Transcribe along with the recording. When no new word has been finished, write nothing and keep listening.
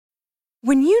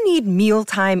When you need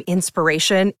mealtime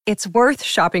inspiration, it's worth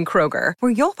shopping Kroger,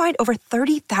 where you'll find over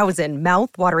 30,000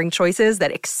 mouth-watering choices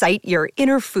that excite your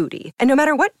inner foodie. And no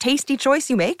matter what tasty choice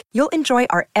you make, you'll enjoy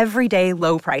our everyday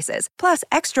low prices, plus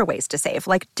extra ways to save,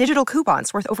 like digital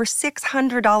coupons worth over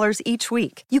 $600 each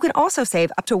week. You can also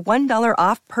save up to $1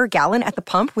 off per gallon at the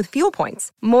pump with fuel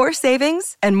points. More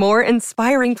savings and more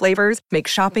inspiring flavors make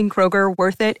shopping Kroger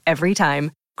worth it every time.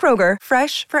 Kroger,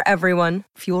 fresh for everyone.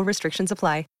 Fuel restrictions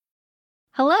apply.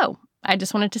 Hello. I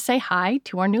just wanted to say hi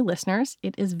to our new listeners.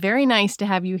 It is very nice to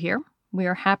have you here. We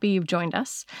are happy you've joined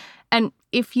us. And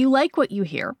if you like what you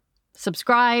hear,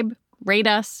 subscribe, rate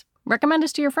us, recommend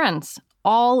us to your friends.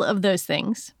 All of those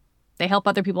things. They help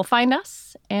other people find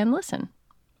us and listen.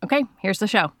 Okay, here's the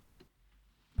show.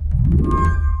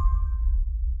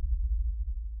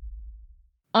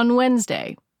 On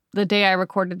Wednesday, the day I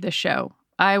recorded this show,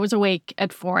 I was awake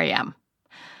at 4 a.m.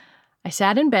 I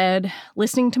sat in bed,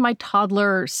 listening to my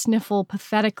toddler sniffle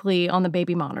pathetically on the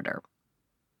baby monitor.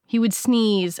 He would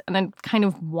sneeze and then kind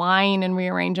of whine and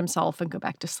rearrange himself and go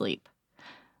back to sleep.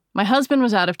 My husband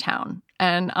was out of town,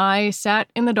 and I sat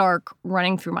in the dark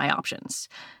running through my options.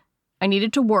 I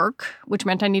needed to work, which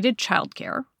meant I needed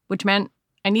childcare, which meant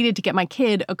I needed to get my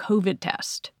kid a COVID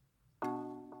test.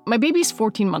 My baby's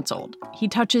 14 months old. He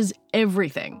touches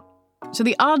everything. So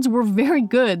the odds were very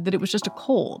good that it was just a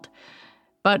cold.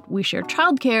 But we shared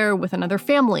childcare with another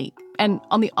family, and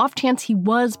on the off chance he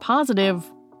was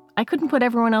positive, I couldn't put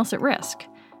everyone else at risk.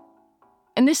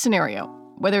 In this scenario,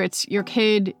 whether it's your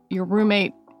kid, your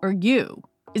roommate, or you,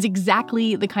 is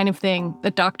exactly the kind of thing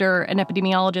that doctor and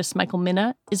epidemiologist Michael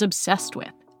Mina is obsessed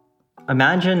with.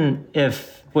 Imagine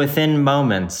if within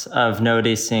moments of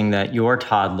noticing that your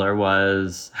toddler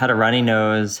had a runny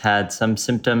nose, had some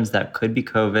symptoms that could be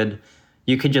COVID,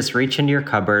 you could just reach into your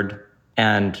cupboard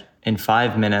and in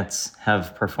 5 minutes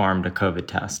have performed a COVID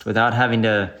test without having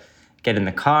to get in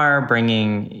the car,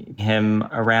 bringing him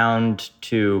around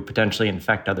to potentially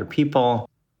infect other people.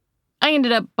 I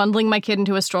ended up bundling my kid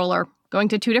into a stroller, going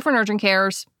to 2 different urgent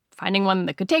cares, finding one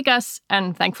that could take us,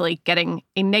 and thankfully getting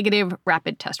a negative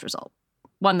rapid test result,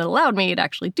 one that allowed me to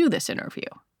actually do this interview.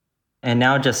 And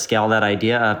now just scale that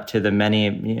idea up to the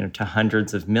many, to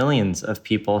hundreds of millions of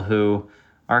people who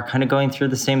are kind of going through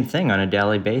the same thing on a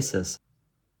daily basis.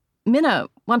 Mina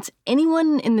wants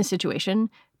anyone in this situation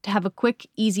to have a quick,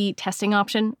 easy testing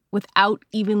option without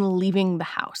even leaving the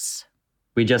house.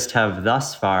 We just have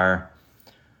thus far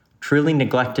truly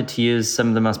neglected to use some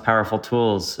of the most powerful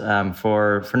tools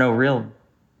for no real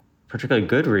particularly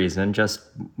good reason.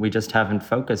 We just haven't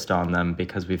focused on them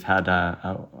because we've had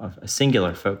a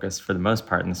singular focus for the most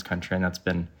part in this country, and that's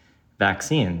been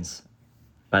vaccines.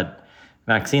 But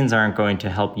vaccines aren't going to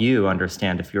help you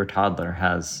understand if your toddler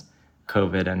has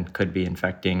COVID and could be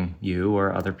infecting you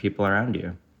or other people around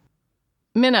you.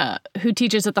 Mina, who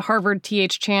teaches at the Harvard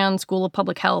T.H. Chan School of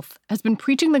Public Health, has been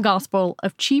preaching the gospel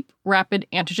of cheap, rapid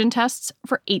antigen tests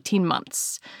for 18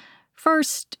 months.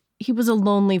 First, he was a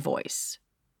lonely voice.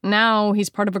 Now he's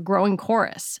part of a growing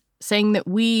chorus, saying that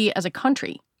we as a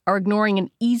country are ignoring an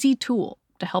easy tool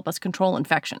to help us control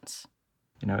infections.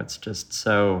 It's just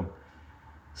so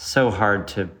hard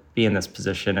to be in this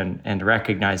position and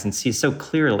recognize and see so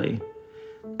clearly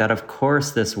that, of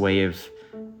course, this wave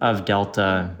of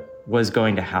Delta was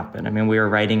going to happen. I mean, we were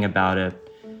writing about it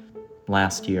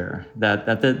last year, that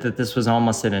this was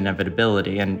almost an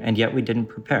inevitability, and yet we didn't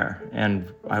prepare.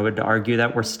 And I would argue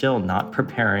that we're still not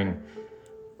preparing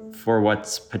for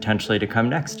what's potentially to come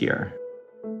next year.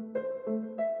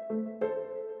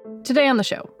 Today on the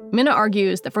show, Mina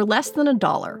argues that for less than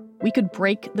 $1, we could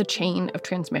break the chain of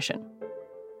transmission.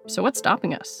 So what's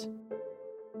stopping us?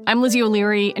 I'm Lizzie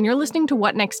O'Leary, and you're listening to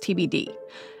What Next TBD,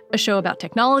 a show about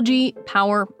technology,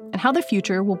 power, and how the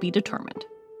future will be determined.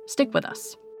 Stick with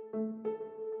us.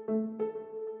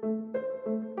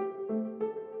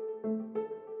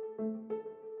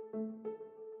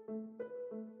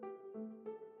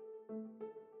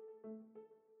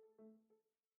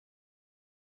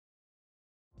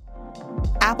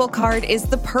 Apple Card is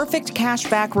the perfect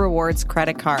cashback rewards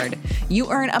credit card.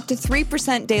 You earn up to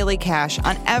 3% daily cash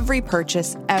on every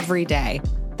purchase every day.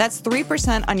 That's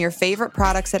 3% on your favorite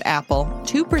products at Apple,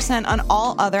 2% on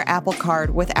all other Apple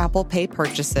Card with Apple Pay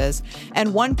purchases, and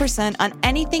 1% on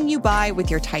anything you buy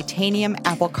with your titanium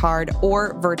Apple Card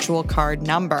or virtual card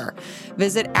number.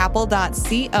 Visit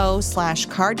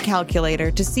apple.co/card calculator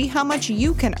to see how much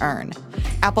you can earn.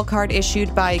 Apple Card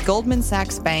issued by Goldman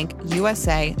Sachs Bank,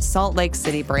 USA, Salt Lake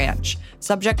City branch.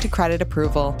 Subject to credit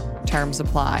approval. Terms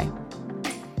apply.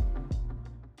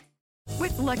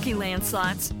 With Lucky Land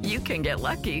Slots, you can get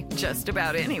lucky just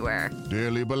about anywhere.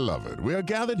 Dearly beloved, we are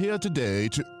gathered here today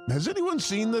to... Has anyone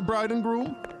seen the bride and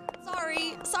groom?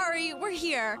 Sorry, we're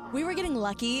here. We were getting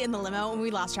lucky in the limo and we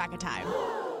lost track of time.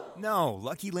 No,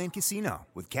 Lucky Land Casino,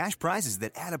 with cash prizes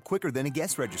that add up quicker than a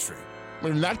guest registry.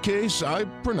 In that case, I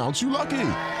pronounce you lucky.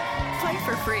 Play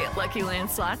for free at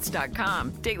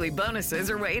LuckyLandSlots.com. Daily bonuses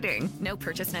are waiting. No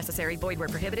purchase necessary. Void where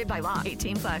prohibited by law.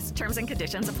 18+. Terms and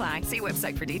conditions apply. See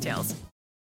website for details.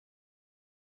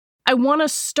 I want to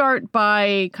start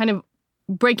by kind of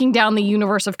breaking down the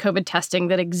universe of COVID testing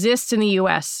that exists in the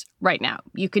U.S. right now.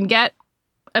 You can get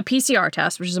a PCR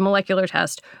test, which is a molecular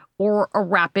test, or a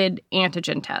rapid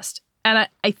antigen test. And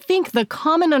I think the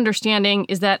common understanding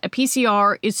is that a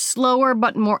PCR is slower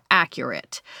but more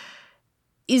accurate.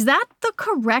 Is that the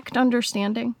correct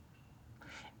understanding?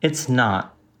 It's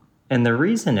not. And the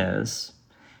reason is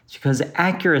because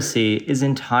accuracy is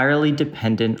entirely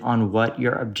dependent on what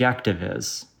your objective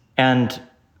is. And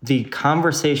the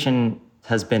conversation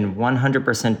has been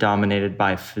 100% dominated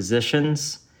by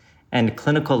physicians and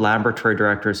clinical laboratory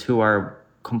directors who are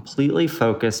completely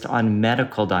focused on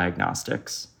medical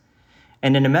diagnostics.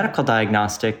 And in a medical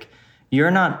diagnostic, you're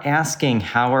not asking,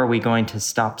 how are we going to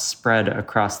stop spread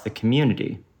across the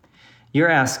community? You're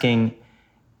asking,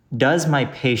 does my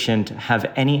patient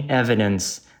have any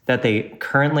evidence that they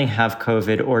currently have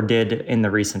COVID or did in the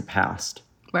recent past?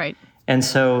 Right. And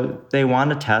so they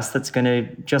want a test that's going to,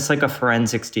 just like a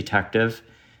forensics detective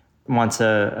wants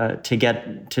to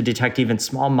detect even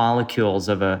small molecules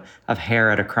of hair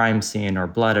at a crime scene or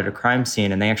blood at a crime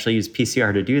scene, and they actually use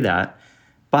PCR to do that.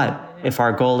 But if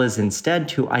our goal is instead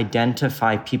to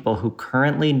identify people who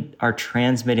currently are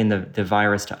transmitting the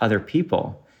virus to other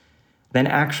people, then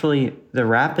actually the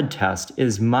rapid test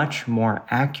is much more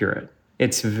accurate.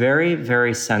 It's very,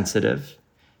 very sensitive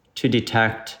to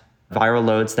detect viral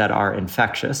loads that are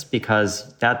infectious,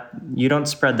 because that you don't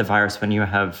spread the virus when you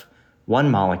have one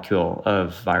molecule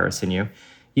of virus in you.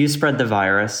 You spread the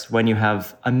virus when you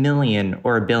have 1 million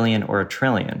or 1 billion or 1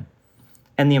 trillion.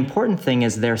 And the important thing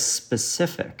is they're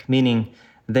specific, meaning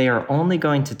they are only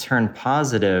going to turn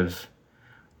positive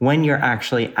when you're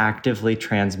actually actively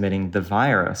transmitting the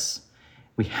virus.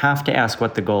 We have to ask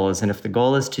what the goal is. And if the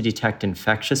goal is to detect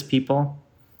infectious people,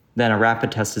 then a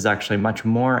rapid test is actually much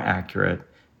more accurate,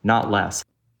 not less.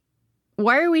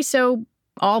 Why are we so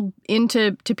all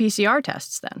into PCR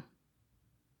tests then?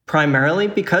 Primarily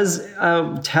because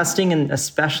testing, and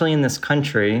especially in this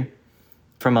country,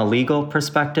 from a legal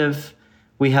perspective,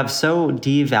 we have so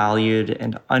devalued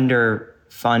and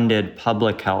underfunded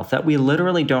public health that we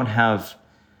literally don't have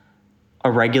a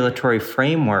regulatory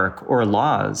framework or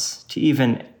laws to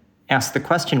even ask the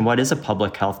question, what is a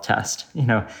public health test?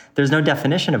 There's no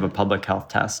definition of a public health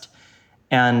test.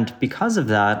 And because of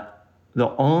that, the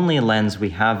only lens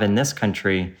we have in this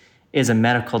country is a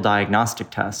medical diagnostic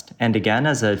test. And again,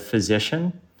 as a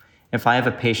physician, if I have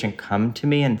a patient come to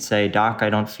me and say, "Doc, I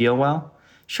don't feel well,"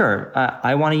 sure,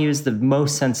 I want to use the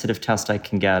most sensitive test I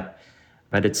can get,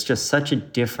 but it's just such a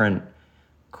different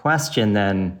question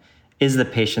than, is the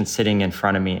patient sitting in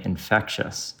front of me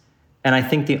infectious? And I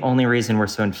think the only reason we're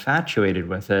so infatuated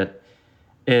with it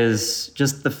is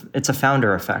just it's a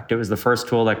founder effect. It was the first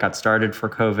tool that got started for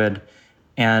COVID.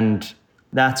 And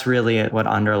that's really what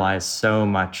underlies so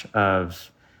much of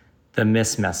the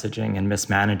mismessaging and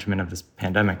mismanagement of this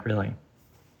pandemic, really.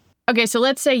 Okay, so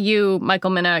let's say you, Michael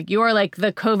Mina, you are like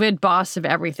the COVID boss of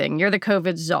everything. You're the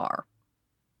COVID czar.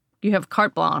 You have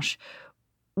carte blanche.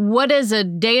 What does a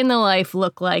day in the life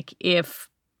look like if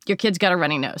your kid's got a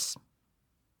runny nose?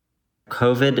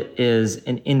 COVID is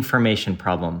an information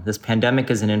problem. This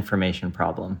pandemic is an information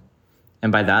problem.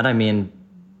 And by that, I mean,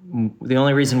 the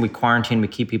only reason we quarantine, we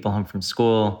keep people home from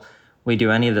school, we do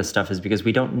any of this stuff is because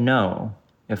we don't know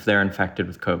if they're infected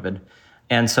with COVID.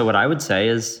 And so what I would say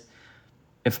is,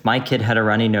 if my kid had a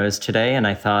runny nose today and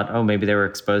I thought, oh, maybe they were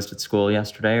exposed at school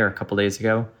yesterday or a couple days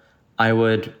ago, I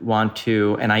would want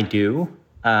to, and I do,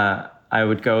 I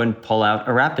would go and pull out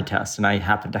a rapid test. And I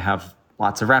happen to have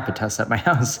lots of rapid tests at my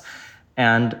house.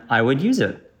 And I would use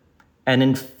it. And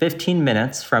in 15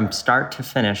 minutes from start to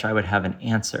finish, I would have an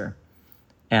answer.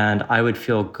 And I would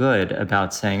feel good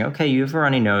about saying, okay, you have a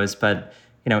runny nose, but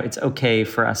it's okay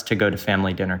for us to go to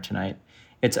family dinner tonight.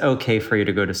 It's okay for you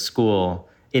to go to school.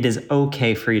 It is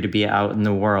okay for you to be out in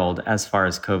the world as far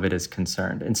as COVID is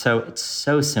concerned. And so it's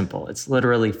so simple. It's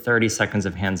literally 30 seconds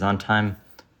of hands-on time.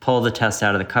 Pull the test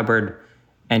out of the cupboard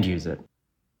and use it.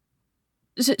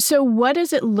 So what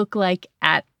does it look like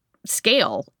at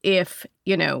scale if,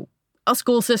 a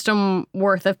school system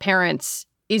worth of parents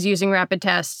is using rapid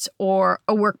tests, or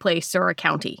a workplace or a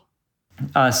county?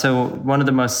 So one of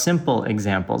the most simple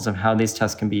examples of how these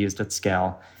tests can be used at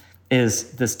scale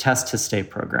is this Test to Stay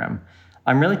program.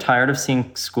 I'm really tired of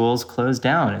seeing schools close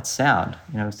down. It's sad.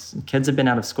 Kids have been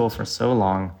out of school for so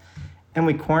long, and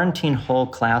we quarantine whole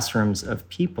classrooms of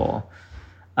people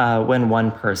when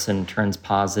one person turns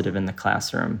positive in the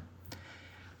classroom.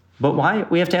 But why?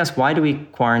 We have to ask, why do we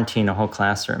quarantine a whole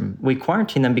classroom? We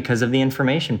quarantine them because of the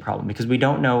information problem, because we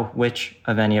don't know which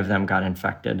of any of them got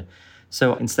infected.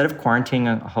 So instead of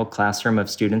quarantining a whole classroom of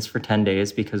students for 10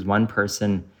 days because one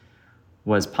person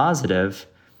was positive,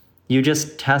 you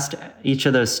just test each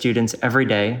of those students every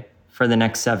day for the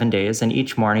next 7 days, and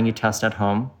each morning you test at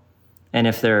home. And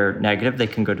if they're negative, they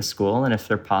can go to school, and if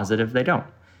they're positive, they don't.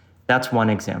 That's one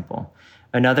example.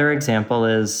 Another example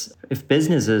is if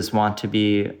businesses want to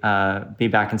be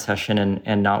back in session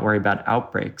and not worry about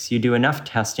outbreaks, you do enough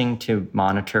testing to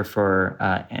monitor for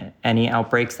any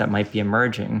outbreaks that might be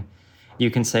emerging.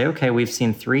 You can say, okay, we've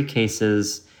seen 3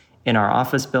 cases in our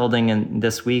office building in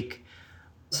this week.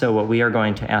 So what we are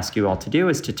going to ask you all to do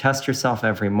is to test yourself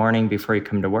every morning before you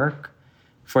come to work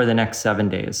for the next 7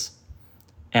 days.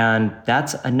 And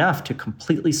that's enough to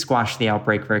completely squash the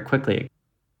outbreak very quickly.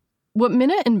 What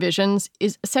Minna envisions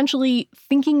is essentially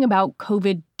thinking about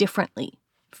COVID differently,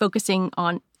 focusing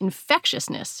on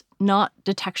infectiousness, not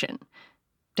detection.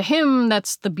 To him,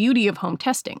 that's the beauty of home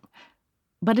testing.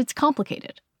 But it's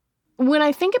complicated. When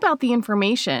I think about the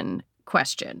information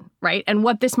question, right, and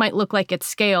what this might look like at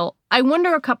scale, I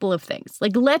wonder a couple of things.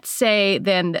 Like, let's say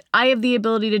then that I have the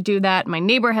ability to do that, my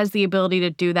neighbor has the ability to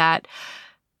do that,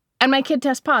 and my kid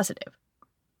tests positive.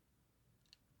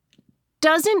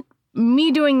 Doesn't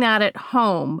me doing that at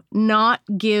home not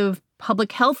give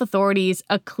public health authorities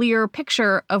a clear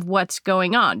picture of what's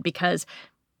going on? Because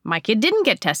my kid didn't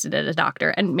get tested at a doctor,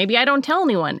 and maybe I don't tell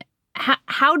anyone.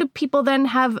 How do people then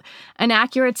have an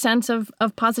accurate sense of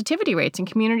positivity rates and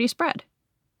community spread?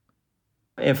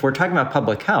 If we're talking about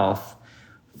public health,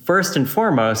 first and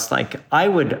foremost, I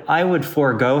would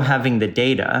forego having the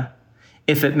data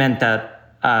if it meant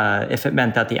that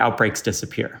the outbreaks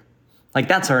disappear.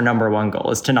 That's our number one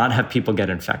goal, is to not have people get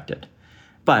infected.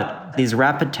 But these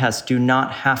rapid tests do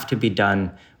not have to be done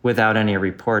without any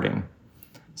reporting.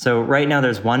 So right now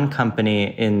there's one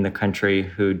company in the country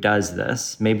who does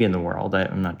this, maybe in the world,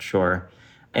 I'm not sure,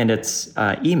 and it's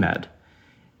eMed.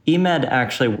 eMed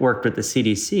actually worked with the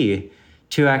CDC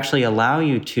to actually allow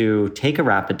you to take a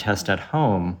rapid test at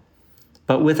home,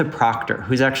 but with a proctor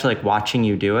who's actually watching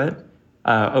you do it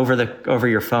over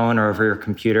your phone or over your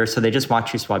computer. So they just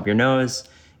watch you swab your nose.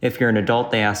 If you're an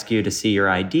adult, they ask you to see your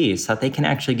ID so that they can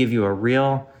actually give you a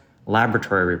real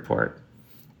laboratory report.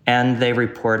 And they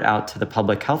report out to the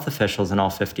public health officials in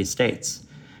all 50 states.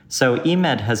 So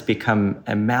eMed has become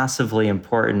a massively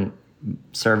important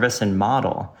service and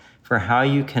model for how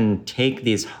you can take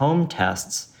these home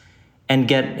tests and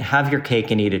have your cake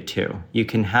and eat it too. You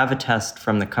can have a test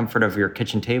from the comfort of your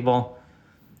kitchen table,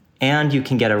 and you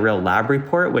can get a real lab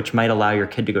report, which might allow your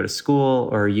kid to go to school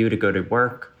or you to go to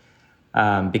work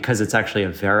because it's actually a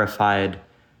verified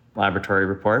laboratory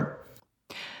report.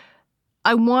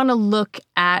 I want to look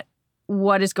at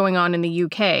what is going on in the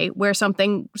UK, where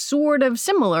something sort of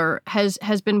similar has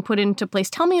been put into place.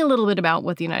 Tell me a little bit about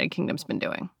what the United Kingdom's been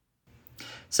doing.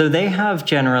 So they have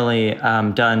generally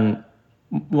done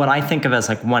what I think of as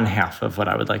one half of what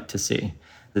I would like to see.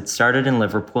 It started in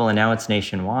Liverpool and now it's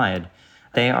nationwide.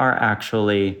 They are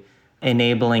actually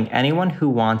enabling anyone who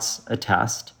wants a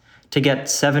test to get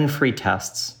 7 free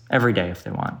tests every day if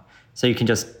they want. So you can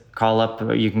just call up,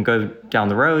 you can go down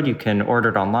the road, you can order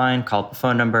it online, call up a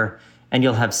phone number, and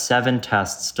you'll have 7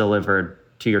 tests delivered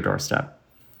to your doorstep.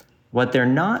 What they're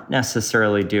not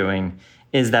necessarily doing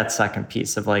is that second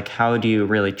piece of how do you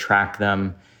really track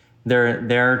them?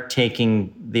 They're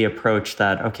taking the approach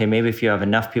that, okay, maybe if you have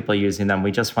enough people using them,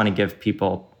 we just want to give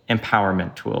people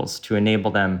empowerment tools to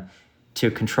enable them to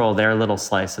control their little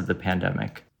slice of the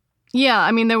pandemic. Yeah,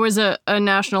 I mean, there was a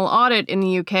national audit in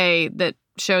the UK that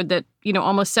showed that,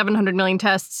 almost 700 million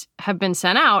tests have been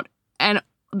sent out, and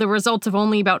the results of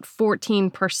only about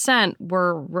 14%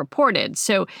 were reported.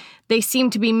 So they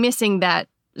seem to be missing that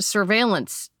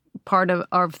surveillance part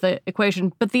of the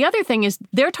equation. But the other thing is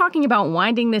they're talking about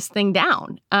winding this thing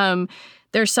down.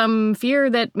 There's some fear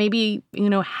that maybe,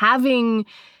 having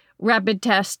rapid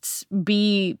tests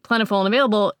be plentiful and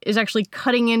available is actually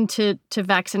cutting into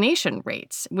vaccination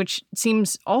rates, which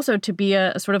seems also to be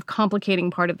a sort of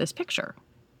complicating part of this picture.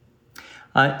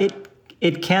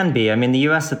 It can be. I mean, the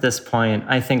U.S. at this point,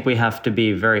 I think we have to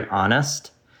be very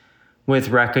honest with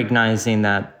recognizing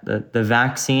that the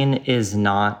vaccine is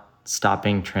not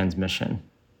stopping transmission.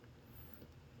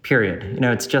 Period.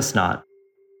 It's just not.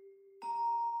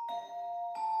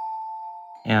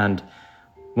 And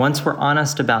once we're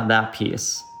honest about that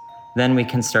piece, then we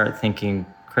can start thinking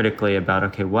critically about,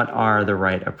 okay, what are the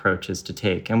right approaches to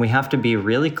take? And we have to be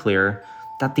really clear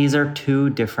that these are two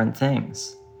different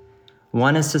things.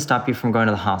 One is to stop you from going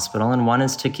to the hospital, and one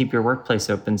is to keep your workplace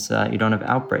open so that you don't have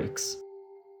outbreaks.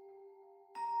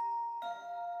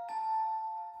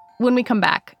 When we come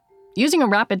back, using a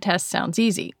rapid test sounds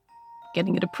easy.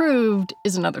 Getting it approved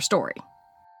is another story.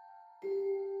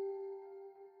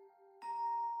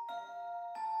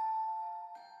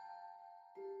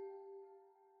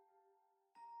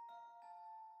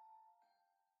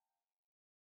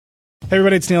 Hey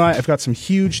everybody, it's Neil. I've got some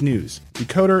huge news.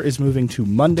 Decoder is moving to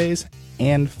Mondays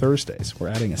and Thursdays. We're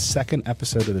adding a second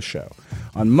episode of the show.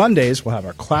 On Mondays, we'll have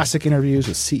our classic interviews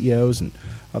with CEOs and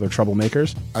other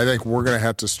troublemakers. I think we're going to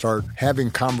have to start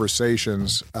having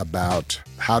conversations about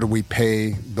how do we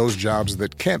pay those jobs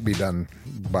that can't be done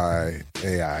by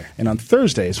AI. And on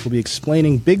Thursdays, we'll be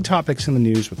explaining big topics in the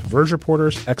news with Verge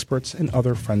reporters, experts, and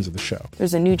other friends of the show.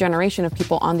 There's a new generation of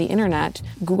people on the internet.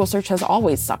 Google search has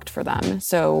always sucked for them.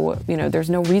 So, there's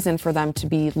no reason for them to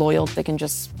be loyal. They can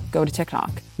just go to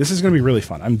TikTok. This is going to be really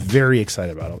fun. I'm very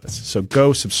excited about all this. So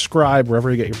go subscribe wherever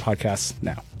you get your podcasts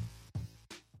now.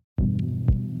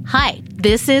 Hi,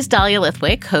 this is Dahlia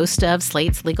Lithwick, host of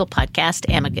Slate's legal podcast,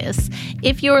 Amicus.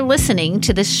 If you're listening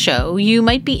to this show, you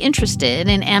might be interested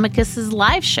in Amicus's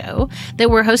live show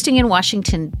that we're hosting in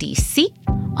Washington, D.C.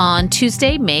 on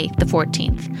Tuesday, May the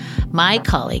 14th. My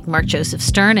colleague, Mark Joseph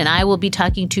Stern, and I will be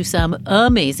talking to some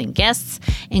amazing guests,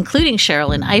 including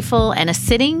Sherrilyn Ifill and a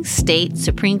sitting state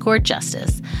Supreme Court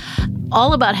justice,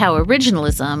 all about how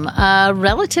originalism, a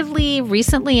relatively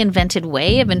recently invented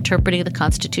way of interpreting the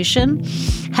Constitution,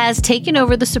 has taken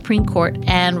over the Supreme Court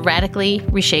and radically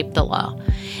reshaped the law.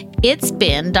 It's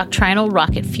been doctrinal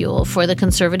rocket fuel for the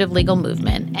conservative legal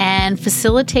movement and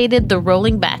facilitated the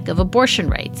rolling back of abortion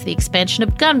rights, the expansion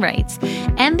of gun rights,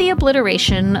 and the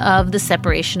obliteration of the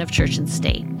separation of church and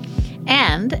state.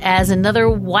 And as another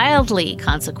wildly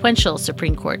consequential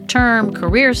Supreme Court term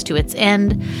careers to its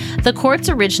end, the court's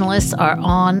originalists are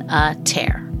on a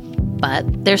tear.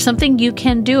 But there's something you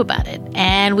can do about it,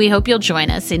 and we hope you'll join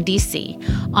us in D.C.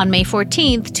 on May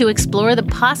 14th to explore the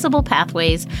possible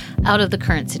pathways out of the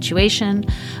current situation.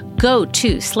 Go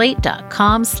to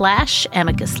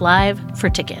slate.com/Amicus Live for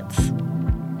tickets.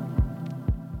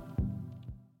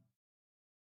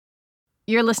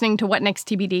 You're listening to What Next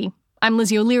TBD. I'm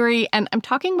Lizzie O'Leary, and I'm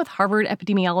talking with Harvard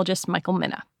epidemiologist Michael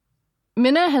Mina.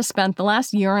 Mina has spent the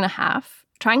last year and a half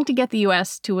trying to get the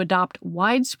U.S. to adopt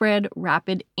widespread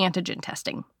rapid antigen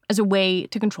testing as a way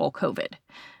to control COVID.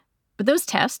 But those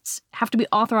tests have to be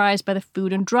authorized by the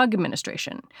Food and Drug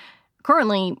Administration.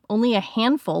 Currently, only a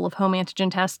handful of home antigen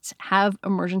tests have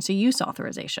emergency use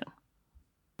authorization.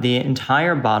 The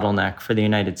entire bottleneck for the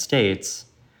United States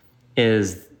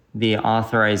is the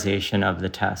authorization of the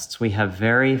tests. We have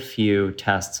very few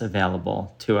tests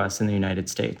available to us in the United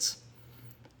States.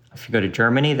 If you go to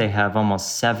Germany, they have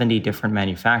almost 70 different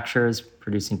manufacturers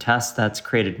producing tests. That's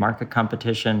created market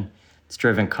competition. It's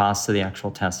driven costs of the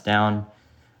actual test down.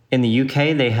 In the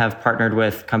UK, they have partnered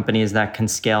with companies that can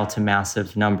scale to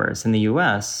massive numbers. In the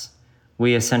US,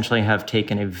 we essentially have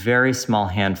taken a very small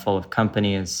handful of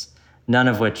companies, none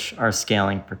of which are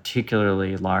scaling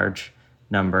particularly large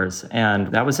numbers, and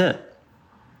that was it.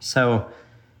 So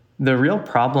the real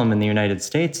problem in the United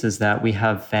States is that we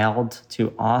have failed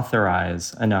to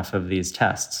authorize enough of these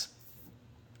tests.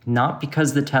 Not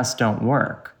because the tests don't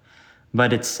work,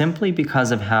 but it's simply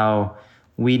because of how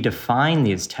we define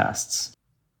these tests.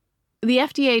 The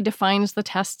FDA defines the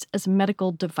tests as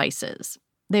medical devices.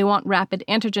 They want rapid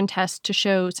antigen tests to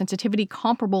show sensitivity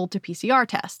comparable to PCR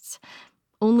tests.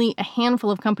 Only a handful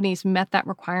of companies met that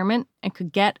requirement and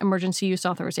could get emergency use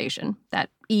authorization, that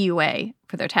EUA,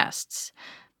 for their tests.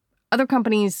 Other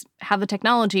companies have the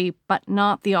technology, but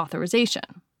not the authorization.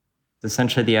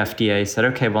 Essentially, the FDA said,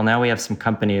 okay, well, now we have some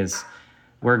companies,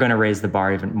 we're going to raise the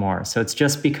bar even more. So it's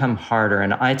just become harder.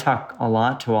 And I talk a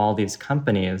lot to all these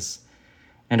companies,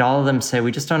 and all of them say,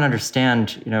 we just don't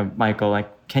understand, Michael,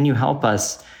 can you help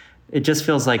us? It just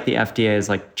feels like the FDA is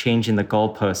changing the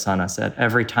goalposts on us at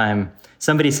every time.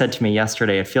 Somebody said to me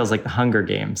yesterday, it feels like the Hunger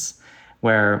Games,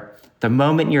 where the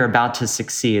moment you're about to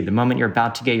succeed, the moment you're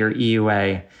about to get your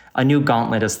EUA, a new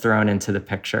gauntlet is thrown into the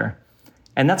picture.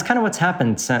 And that's kind of what's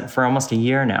happened for almost a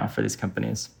year now for these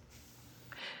companies.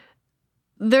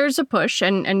 There's a push,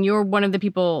 and you're one of the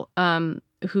people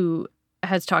who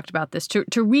has talked about this, to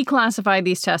reclassify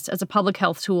these tests as a public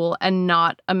health tool and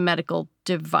not a medical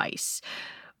device.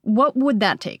 What would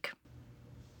that take?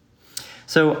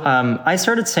 So I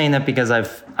started saying that because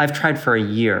I've tried for over a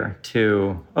year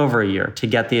to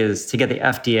get the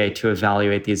FDA to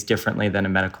evaluate these differently than a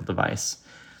medical device.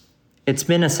 It's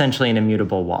been essentially an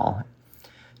immutable wall.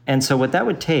 And so what that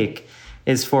would take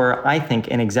is for, I think,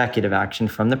 an executive action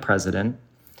from the president.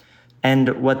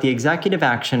 And what the executive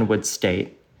action would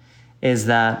state is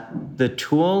that the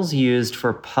tools used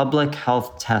for public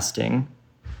health testing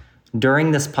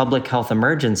during this public health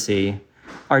emergency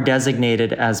are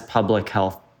designated as public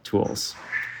health tools.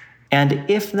 And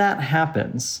if that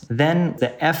happens, then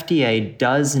the FDA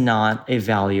does not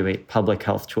evaluate public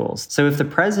health tools. So if the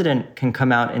president can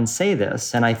come out and say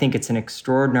this, and I think it's an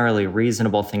extraordinarily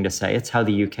reasonable thing to say, it's how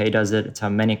the UK does it, it's how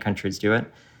many countries do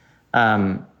it,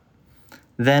 then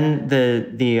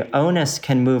the onus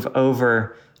can move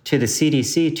over to the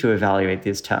CDC to evaluate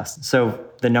these tests. So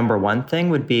the number one thing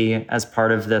would be, as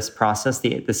part of this process,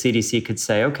 the CDC could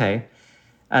say, okay,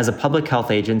 as a public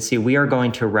health agency, we are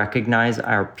going to recognize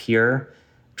our peer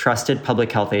trusted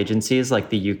public health agencies like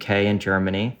the UK and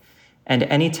Germany, and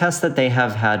any tests that they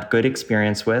have had good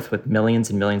experience with millions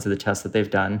and millions of the tests that they've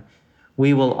done,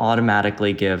 we will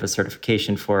automatically give a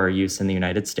certification for use in the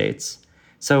United States.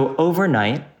 So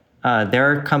overnight,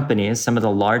 there are companies, some of the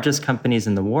largest companies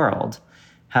in the world,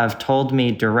 have told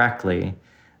me directly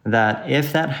that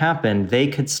if that happened, they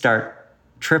could start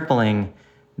tripling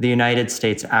the United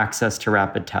States' access to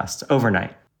rapid tests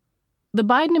overnight. The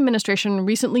Biden administration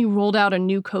recently rolled out a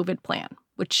new COVID plan,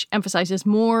 which emphasizes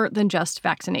more than just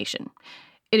vaccination.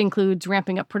 It includes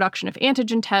ramping up production of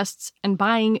antigen tests and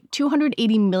buying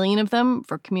 280 million of them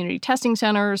for community testing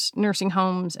centers, nursing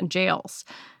homes, and jails.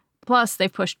 Plus,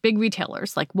 they've pushed big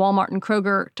retailers like Walmart and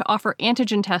Kroger to offer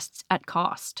antigen tests at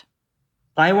cost.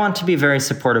 I want to be very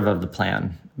supportive of the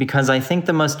plan because I think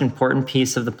the most important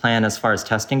piece of the plan as far as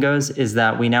testing goes is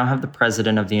that we now have the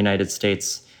President of the United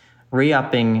States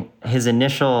re-upping his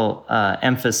initial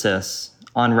emphasis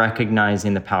on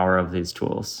recognizing the power of these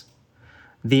tools.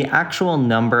 The actual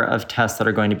number of tests that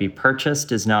are going to be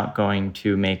purchased is not going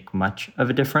to make much of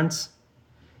a difference.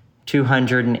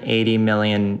 280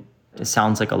 million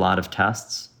sounds like a lot of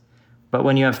tests, but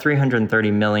when you have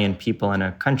 330 million people in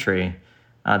a country,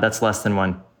 that's less than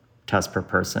one test per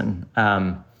person.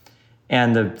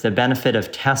 And the benefit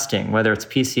of testing, whether it's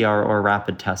PCR or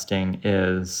rapid testing,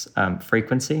 is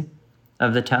frequency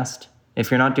of the test. If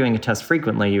you're not doing a test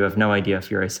frequently, you have no idea if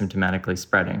you're asymptomatically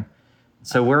spreading.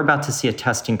 So we're about to see a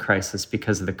testing crisis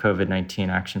because of the COVID-19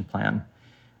 action plan.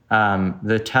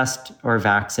 The test or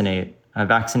vaccinate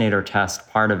or test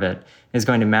part of it is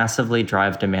going to massively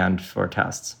drive demand for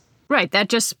tests. Right, that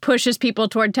just pushes people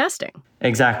toward testing.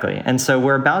 Exactly. And so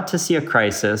we're about to see a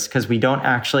crisis because we don't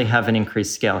actually have an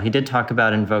increased scale. He did talk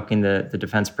about invoking the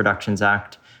Defense Productions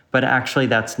Act, but actually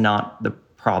that's not the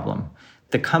problem.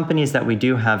 The companies that we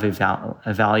do have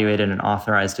evaluated and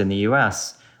authorized in the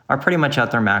US are pretty much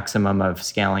at their maximum of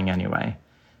scaling anyway.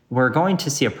 We're going to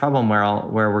see a problem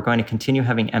where we're going to continue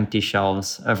having empty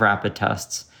shelves of rapid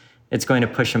tests. It's going to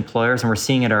push employers, and we're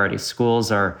seeing it already. Schools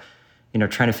are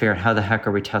trying to figure out how the heck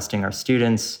are we testing our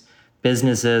students.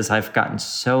 Businesses, I've gotten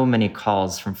so many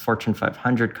calls from Fortune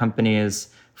 500 companies,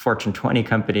 Fortune 20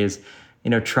 companies,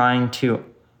 trying to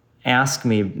ask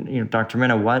me, Dr.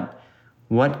 Mina,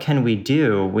 what can we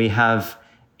do? We have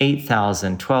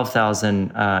 8,000,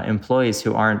 12,000 employees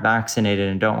who aren't vaccinated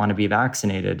and don't want to be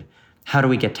vaccinated. How do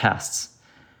we get tests?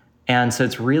 And so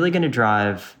it's really going to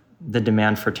drive the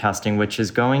demand for testing, which is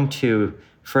going to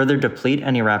further deplete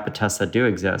any rapid tests that do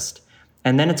exist.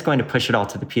 And then it's going to push it all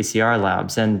to the PCR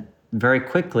labs. And very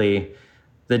quickly,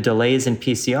 the delays in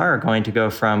PCR are going to go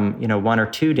from 1 or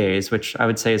 2 days, which I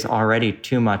would say is already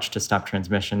too much to stop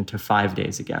transmission, to 5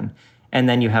 days again. And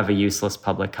then you have a useless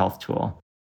public health tool.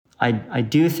 I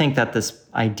do think that this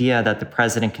idea that the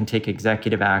president can take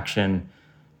executive action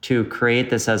to create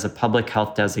this as a public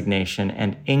health designation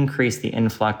and increase the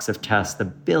influx of tests, the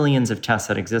billions of tests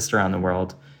that exist around the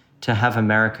world, to have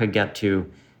America get to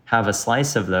have a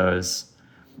slice of those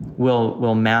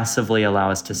will massively allow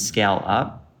us to scale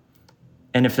up.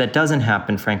 And if that doesn't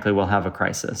happen, frankly, we'll have a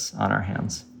crisis on our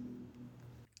hands.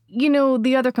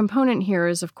 The other component here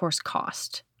is, of course,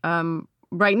 cost.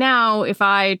 Right now, if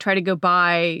I try to go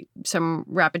buy some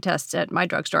rapid tests at my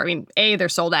drugstore, A, they're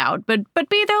sold out, but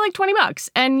B, they're like $20.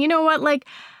 And you know what? I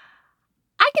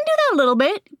can do that a little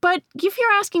bit, but if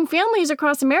you're asking families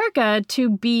across America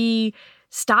to be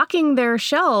stocking their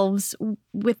shelves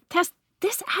with tests,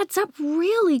 this adds up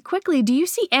really quickly. Do you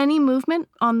see any movement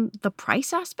on the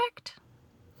price aspect?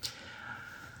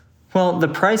 Well, the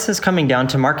price is coming down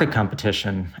to market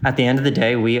competition. At the end of the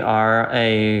day, we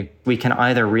can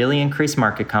either really increase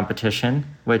market competition,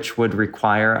 which would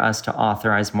require us to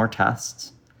authorize more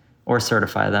tests or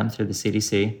certify them through the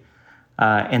CDC.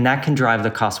 And that can drive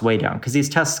the cost way down because these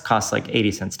tests cost like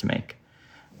 80 cents to make.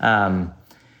 And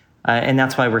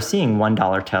that's why we're seeing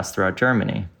 $1 tests throughout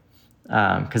Germany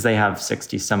because they have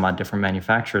 60 some odd different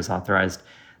manufacturers authorized.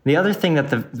 The other thing that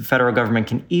the federal government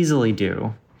can easily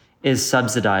do is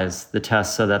subsidize the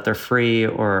tests so that they're free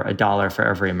or $1 for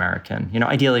every American,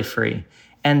 ideally free.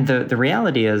 And the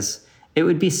reality is it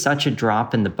would be such a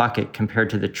drop in the bucket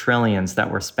compared to the trillions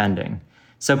that we're spending.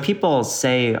 So people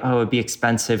say, oh, it'd be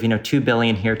expensive, $2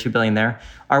 billion here, $2 billion there.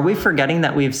 Are we forgetting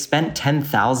that we've spent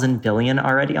 10,000 billion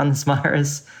already on this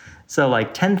virus? So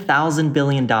like $10,000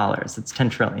 billion, it's 10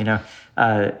 trillion,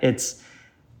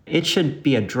 it should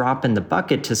be a drop in the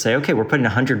bucket to say, okay, we're putting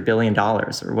 $100 billion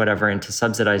or whatever into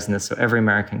subsidizing this so every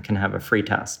American can have a free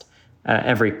test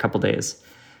every couple days.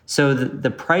 So the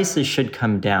prices should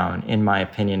come down, in my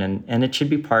opinion, and it should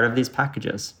be part of these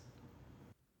packages.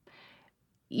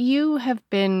 You have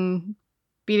been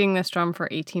beating this drum for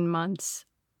 18 months,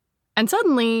 and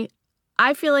suddenly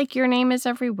I feel like your name is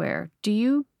everywhere. Do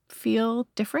you feel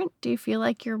different? Do you feel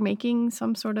like you're making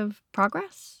some sort of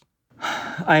progress?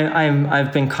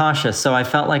 I've been cautious. So I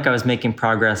felt like I was making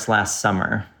progress last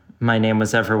summer. My name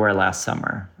was everywhere last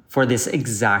summer for this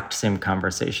exact same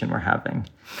conversation we're having.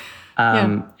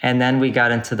 And then we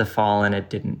got into the fall and it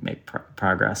didn't make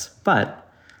progress. But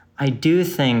I do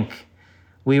think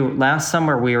last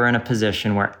summer we were in a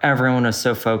position where everyone was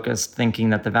so focused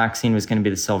thinking that the vaccine was going to be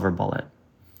the silver bullet.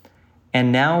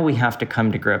 And now we have to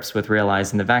come to grips with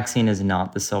realizing the vaccine is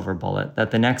not the silver bullet, that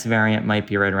the next variant might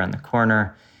be right around the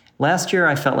corner. Last year,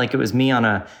 I felt like it was me on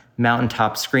a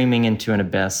mountaintop screaming into an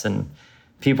abyss, and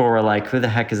people were like, who the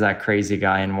heck is that crazy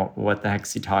guy, and what the heck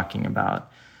is he talking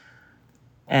about?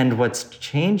 And what's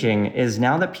changing is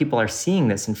now that people are seeing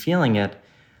this and feeling it,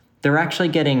 they're actually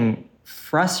getting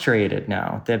frustrated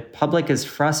now. The public is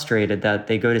frustrated that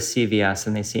they go to CVS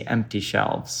and they see empty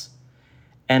shelves.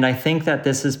 And I think that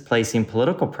this is placing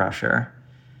political pressure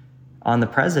on the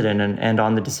president and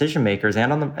on the decision makers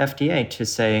and on the FDA to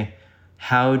say,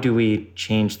 how do we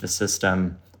change the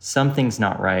system? Something's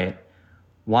not right.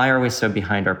 Why are we so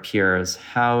behind our peers?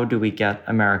 How do we get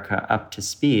America up to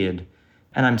speed?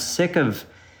 And I'm sick of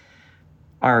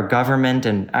our government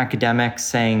and academics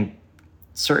saying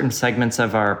certain segments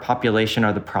of our population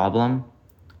are the problem.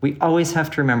 We always have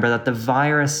to remember that the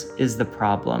virus is the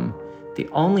problem. The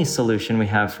only solution we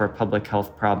have for a public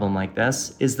health problem like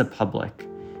this is the public.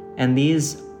 And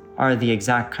these are the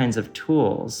exact kinds of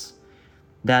tools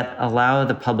that allow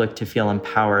the public to feel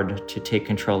empowered to take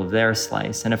control of their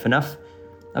slice. And if enough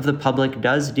of the public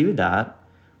does do that,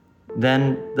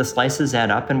 then the slices add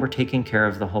up and we're taking care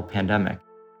of the whole pandemic.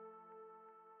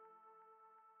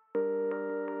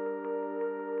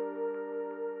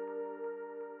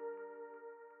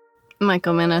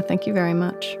 Michael Mina, thank you very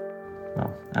much.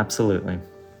 Well, absolutely.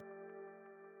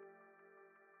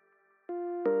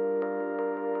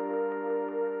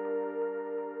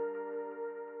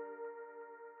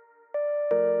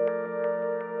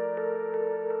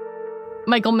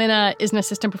 Michael Mina is an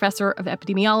assistant professor of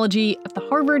epidemiology at the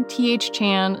Harvard T.H.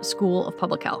 Chan School of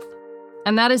Public Health.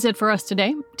 And that is it for us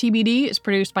today. TBD is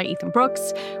produced by Ethan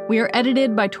Brooks. We are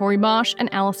edited by Tori Bosch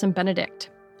and Allison Benedict.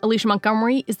 Alicia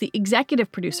Montgomery is the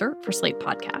executive producer for Slate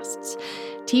Podcasts.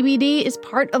 TBD is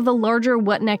part of the larger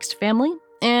What Next family,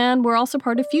 and we're also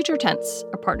part of Future Tense,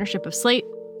 a partnership of Slate,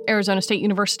 Arizona State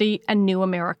University, and New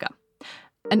America.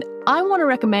 And I want to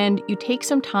recommend you take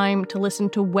some time to listen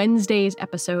to Wednesday's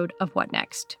episode of What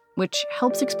Next, which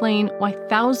helps explain why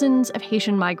thousands of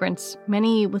Haitian migrants,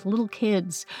 many with little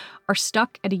kids, are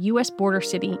stuck at a U.S. border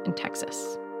city in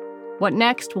Texas. What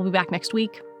Next will be back next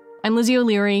week. I'm Lizzie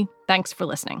O'Leary. Thanks for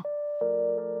listening.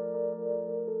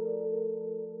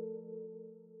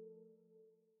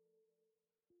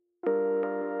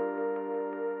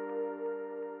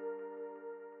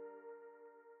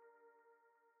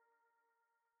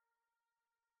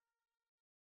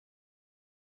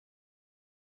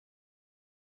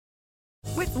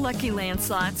 With Lucky Land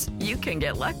Slots, you can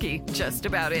get lucky just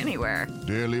about anywhere.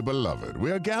 Dearly beloved,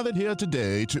 we are gathered here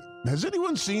today to... Has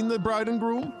anyone seen the bride and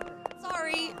groom?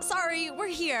 Sorry, we're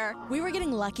here. We were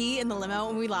getting lucky in the limo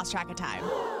and we lost track of time.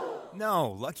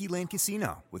 No, Lucky Land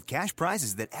Casino, with cash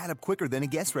prizes that add up quicker than a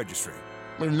guest registry.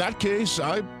 In that case,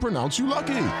 I pronounce you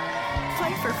lucky.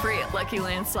 Play for free at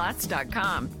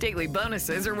LuckyLandSlots.com. Daily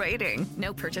bonuses are waiting.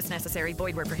 No purchase necessary.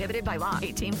 Void where prohibited by law.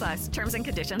 18+. Terms and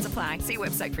conditions apply. See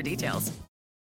website for details.